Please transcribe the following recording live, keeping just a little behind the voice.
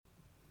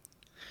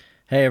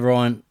Hey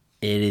everyone,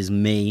 it is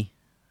me,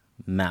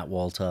 Matt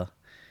Walter.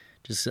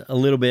 Just a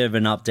little bit of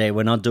an update.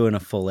 We're not doing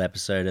a full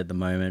episode at the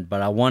moment,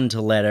 but I wanted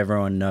to let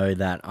everyone know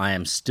that I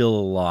am still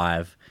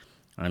alive.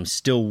 I'm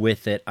still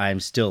with it. I am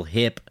still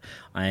hip.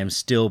 I am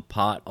still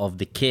part of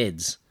the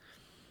kids.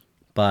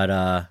 But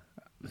I'm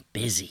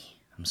busy.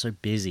 I'm so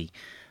busy.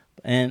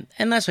 And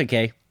that's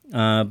okay.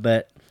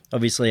 But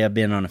obviously I've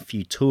been on a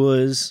few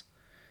tours,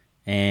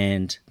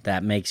 and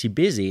that makes you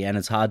busy, and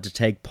it's hard to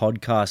take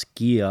podcast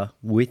gear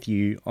with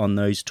you on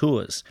those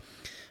tours.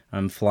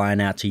 I'm flying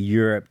out to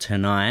Europe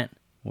tonight,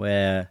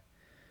 where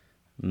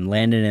I'm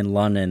landing in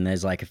London.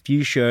 There's like a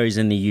few shows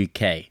in the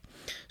UK.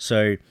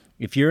 So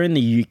if you're in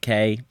the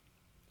UK,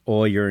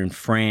 or you're in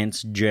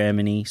France,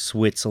 Germany,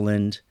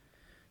 Switzerland,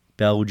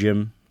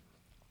 Belgium,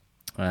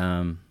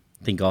 I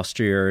think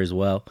Austria as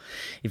well.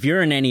 If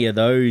you're in any of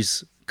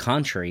those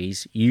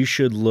countries, you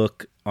should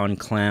look on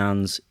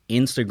Clown's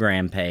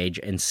Instagram page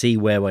and see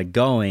where we're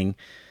going,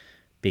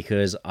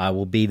 because I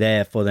will be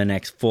there for the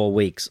next 4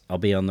 weeks. I'll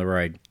be on the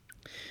road.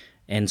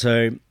 And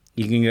so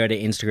you can go to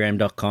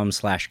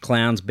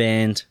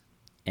instagram.com/clownsband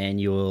and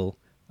you'll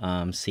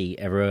see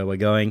everywhere we're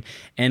going.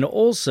 And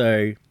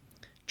also,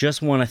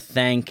 just want to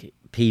thank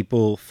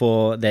people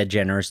for their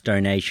generous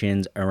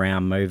donations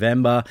around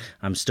Movember.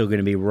 I'm still going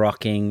to be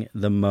rocking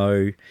the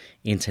Mo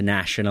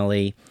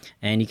internationally,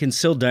 and you can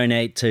still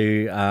donate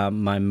to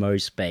my Mo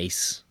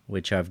space,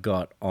 which I've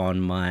got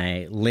on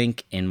my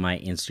link in my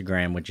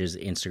Instagram, which is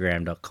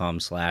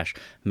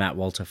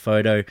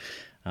instagram.com/MattWalterPhoto.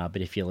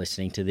 But if you're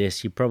listening to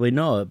this, you probably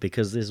know it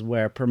because this is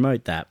where I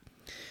promote that.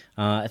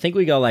 I think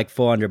we got like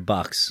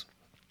 $400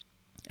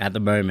 at the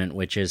moment,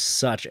 which is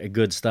such a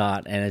good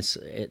start, and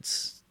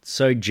it's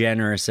so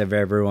generous of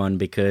everyone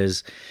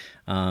because,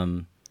 I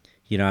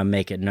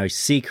make it no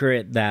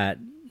secret that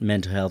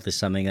mental health is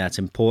something that's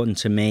important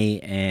to me,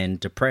 and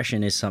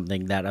depression is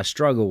something that I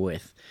struggle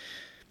with.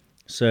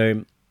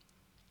 So,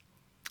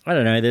 I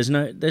don't know,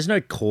 there's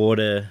no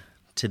quarter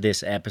to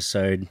this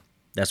episode.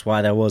 That's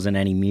why there wasn't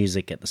any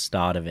music at the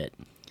start of it.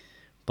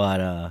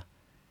 But,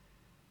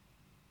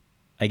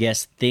 I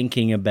guess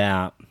thinking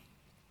about,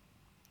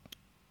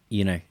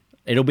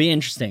 it'll be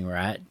interesting,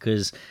 right?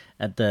 Because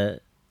at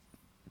the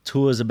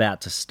tour's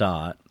about to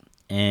start,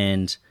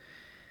 and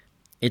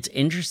it's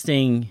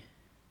interesting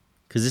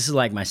because this is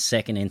like my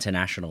second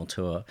international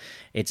tour.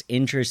 It's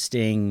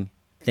interesting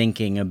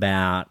thinking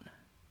about,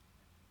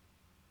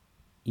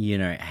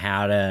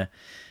 how to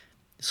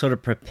sort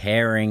of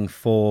preparing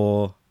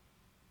for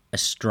a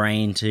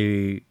strain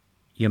to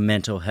your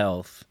mental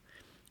health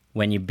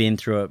when you've been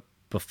through it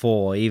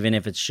before. Even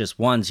if it's just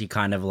once, you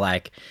kind of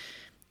like,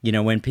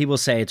 when people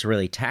say it's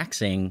really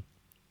taxing,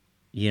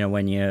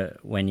 when you're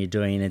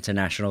doing an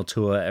international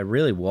tour, it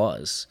really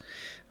was.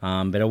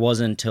 But it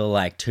wasn't until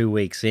like 2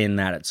 weeks in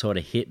that it sort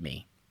of hit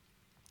me.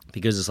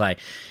 Because it's like,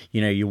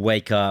 you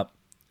wake up,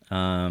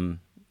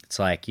 it's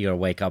like you got to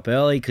wake up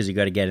early because you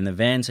got to get in the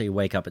van. So you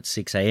wake up at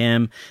 6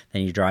 a.m.,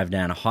 then you drive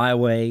down a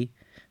highway, and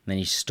then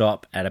you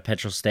stop at a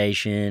petrol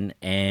station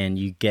and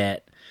you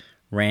get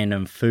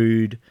random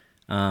food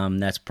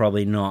that's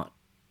probably not,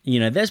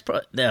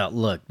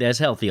 there's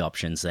healthy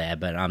options there,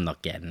 but I'm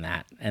not getting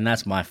that. And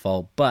that's my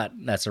fault, but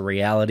that's a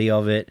reality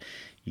of it.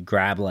 You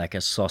grab like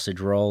a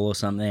sausage roll or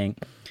something,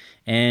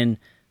 and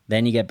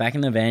then you get back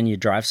in the van, you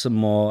drive some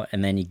more,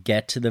 and then you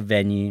get to the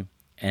venue,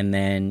 and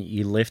then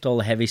you lift all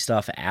the heavy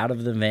stuff out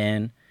of the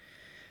van.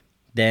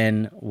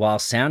 Then while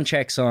sound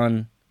check's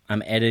on,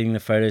 I'm editing the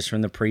photos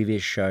from the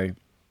previous show.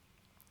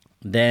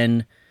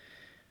 Then,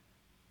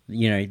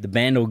 the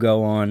band will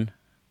go on,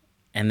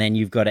 and then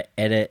you've got to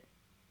edit.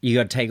 You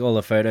got to take all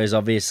the photos,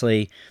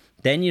 obviously.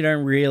 Then you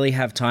don't really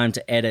have time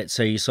to edit,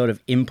 so you sort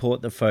of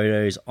import the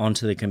photos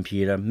onto the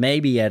computer.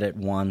 Maybe edit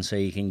one so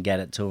you can get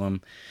it to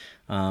them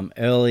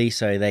early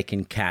so they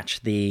can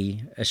catch the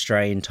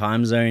Australian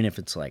time zone if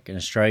it's like an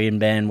Australian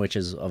band, which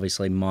is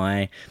obviously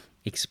my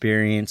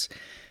experience.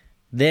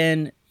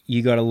 Then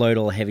you got to load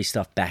all the heavy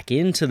stuff back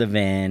into the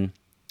van,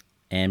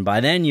 and by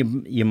then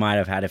you might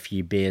have had a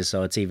few beers,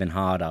 so it's even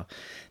harder.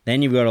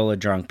 Then you've got all the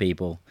drunk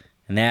people,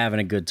 and they're having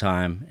a good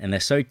time, and they're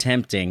so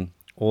tempting,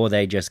 or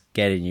they just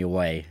get in your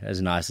way,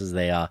 as nice as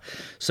they are.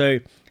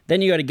 So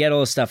then you got to get all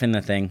the stuff in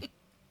the thing.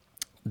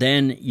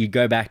 Then you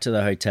go back to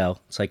the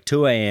hotel. It's like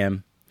 2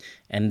 a.m.,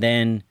 and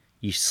then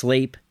you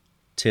sleep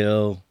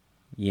till,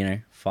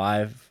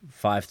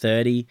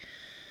 5:30,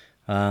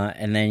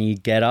 and then you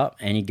get up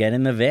and you get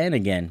in the van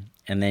again,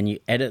 and then you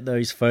edit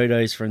those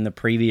photos from the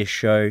previous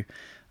show,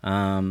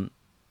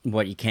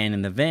 what you can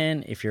in the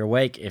van if you're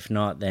awake. If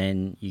not,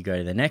 then you go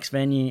to the next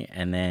venue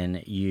and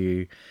then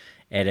you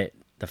edit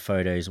the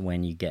photos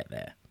when you get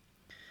there.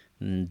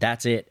 And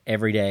that's it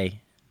every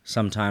day,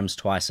 sometimes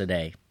twice a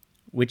day,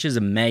 which is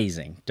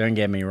amazing, don't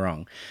get me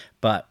wrong.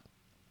 But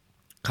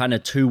kind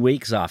of 2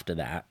 weeks after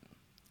that,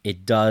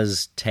 it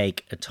does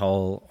take a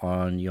toll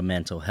on your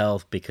mental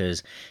health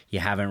because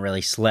you haven't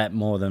really slept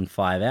more than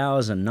 5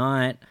 hours a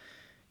night.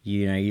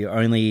 You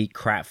only eat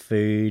crap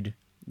food.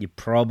 You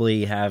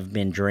probably have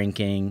been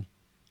drinking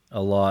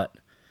a lot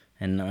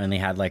and only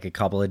had like a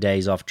couple of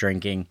days off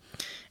drinking.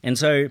 And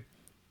so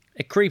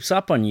it creeps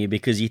up on you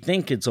because you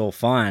think it's all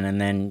fine,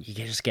 and then you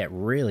just get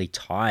really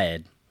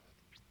tired.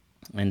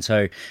 And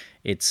so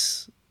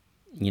it's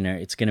going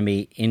to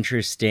be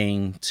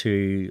interesting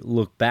to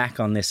look back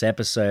on this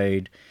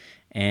episode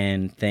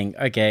and think,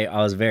 okay,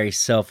 I was very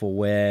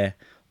self-aware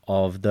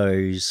of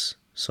those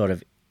sort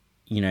of,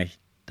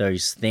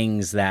 those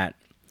things that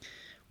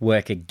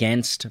work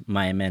against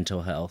my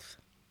mental health,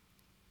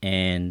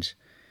 and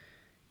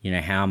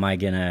how am I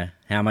gonna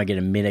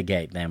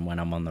mitigate them when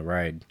I'm on the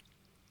road.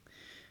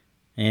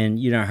 And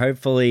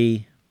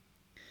hopefully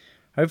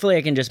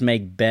I can just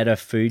make better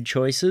food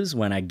choices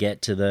when I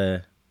get to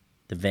the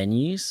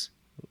venues.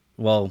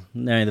 Well,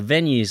 no, the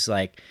venues,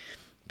 like,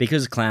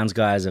 because Clowns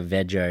Guys are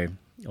veggie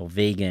or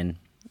vegan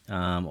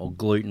or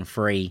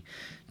gluten-free,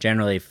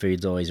 generally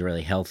food's always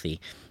really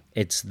healthy.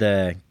 It's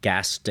the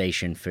gas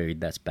station food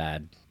that's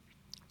bad.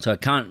 So I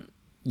can't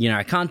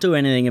do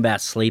anything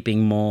about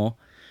sleeping more,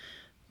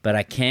 but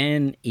I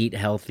can eat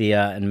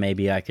healthier, and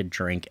maybe I could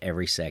drink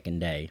every second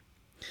day.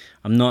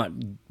 I'm not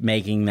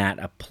making that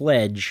a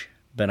pledge,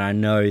 but I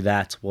know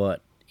that's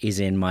what is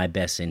in my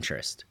best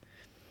interest.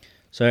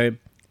 So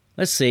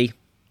let's see.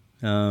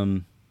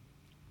 But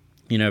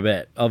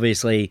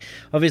obviously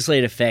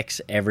it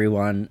affects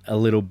everyone a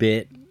little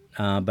bit,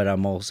 but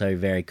I'm also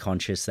very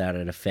conscious that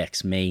it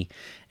affects me.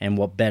 And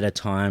what better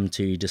time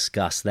to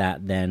discuss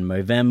that than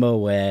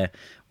Movember, where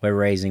we're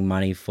raising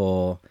money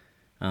for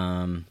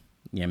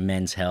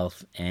men's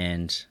health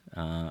and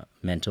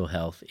mental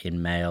health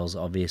in males,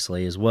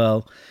 obviously, as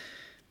well.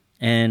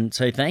 And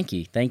so thank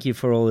you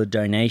for all the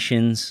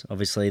donations.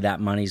 Obviously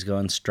that money's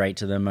going straight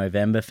to the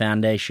Movember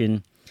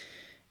Foundation,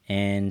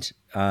 and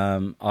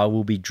I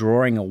will be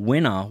drawing a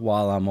winner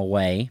while I'm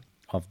away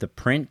of the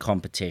print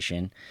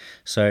competition.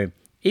 So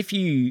if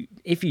you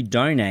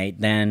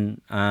donate,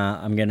 then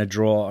I'm going to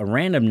draw a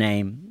random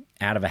name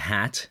out of a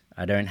hat.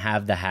 I don't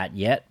have the hat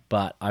yet,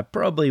 but I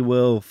probably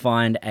will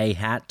find a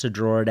hat to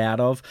draw it out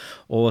of,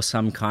 or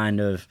some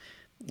kind of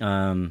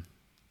jar.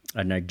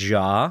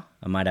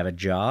 I might have a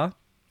jar.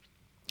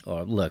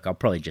 Or look, I'll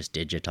probably just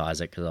digitize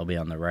it because I'll be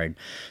on the road.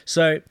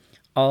 So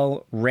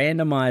I'll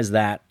randomize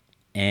that,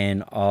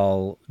 and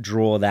I'll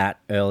draw that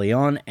early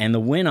on. And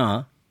the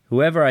winner,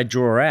 whoever I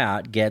draw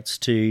out, gets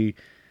to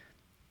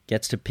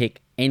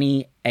pick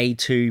any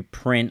A2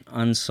 print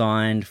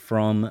unsigned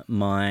from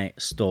my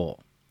store.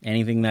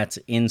 Anything that's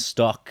in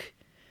stock,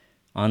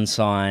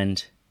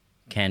 unsigned,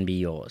 can be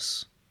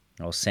yours.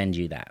 I'll send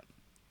you that.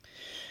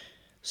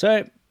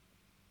 So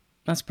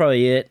that's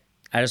probably it.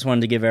 I just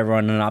wanted to give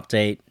everyone an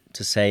update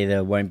to say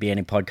there won't be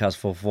any podcast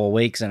for 4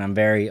 weeks, and I'm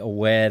very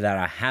aware that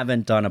I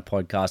haven't done a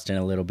podcast in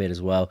a little bit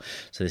as well,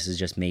 so this is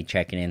just me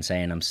checking in,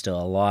 saying I'm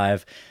still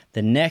alive.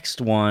 The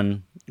next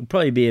one will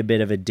probably be a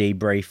bit of a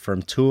debrief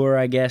from tour,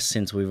 I guess,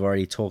 since we've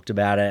already talked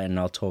about it, and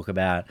I'll talk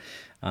about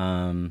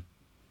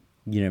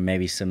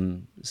maybe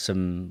some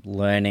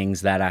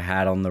learnings that I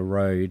had on the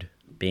road,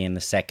 being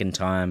the second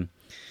time,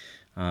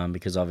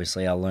 because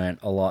obviously I learned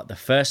a lot the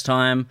first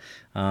time,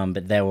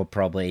 but there were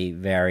probably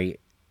very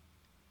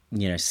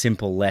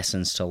simple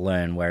lessons to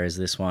learn, whereas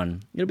this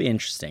one, it'll be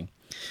interesting.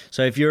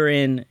 So if you're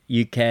in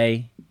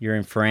UK, you're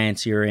in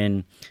France, you're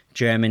in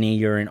Germany,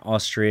 you're in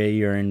Austria,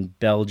 you're in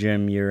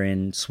Belgium, you're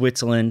in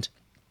Switzerland,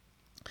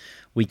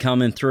 we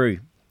coming through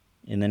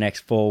in the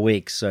next 4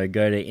 weeks. So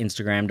go to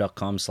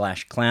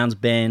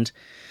instagram.com/clownsband.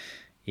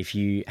 If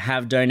you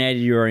have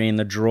donated, you're already in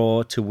the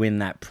draw to win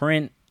that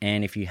print.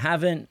 And if you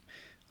haven't,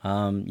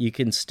 you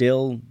can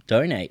still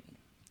donate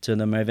to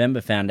the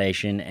Movember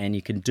Foundation, and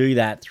you can do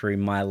that through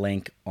my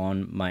link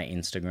on my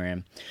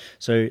Instagram.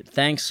 So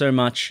thanks so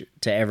much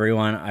to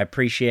everyone. I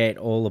appreciate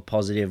all the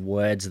positive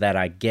words that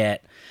I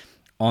get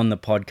on the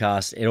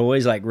podcast. It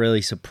always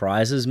really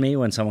surprises me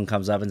when someone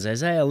comes up and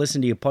says, "Hey, I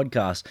listened to your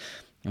podcast."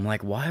 I'm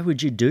like, why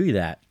would you do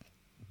that?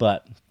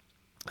 But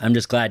I'm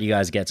just glad you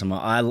guys get some.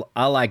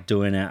 I like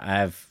doing it. I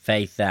have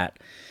faith that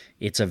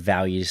it's of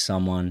value to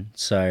someone.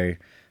 So,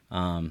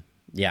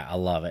 yeah, I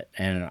love it,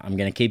 and I'm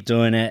going to keep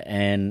doing it,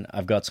 and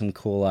I've got some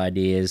cool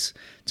ideas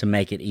to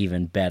make it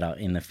even better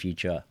in the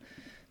future.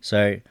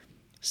 So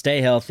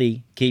stay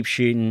healthy, keep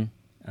shooting,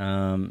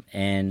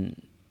 and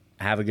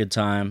have a good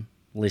time.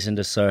 Listen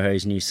to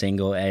Soho's new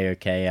single,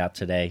 A-OK, out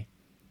today,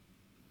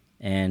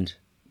 and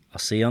I'll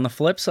see you on the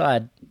flip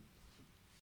side.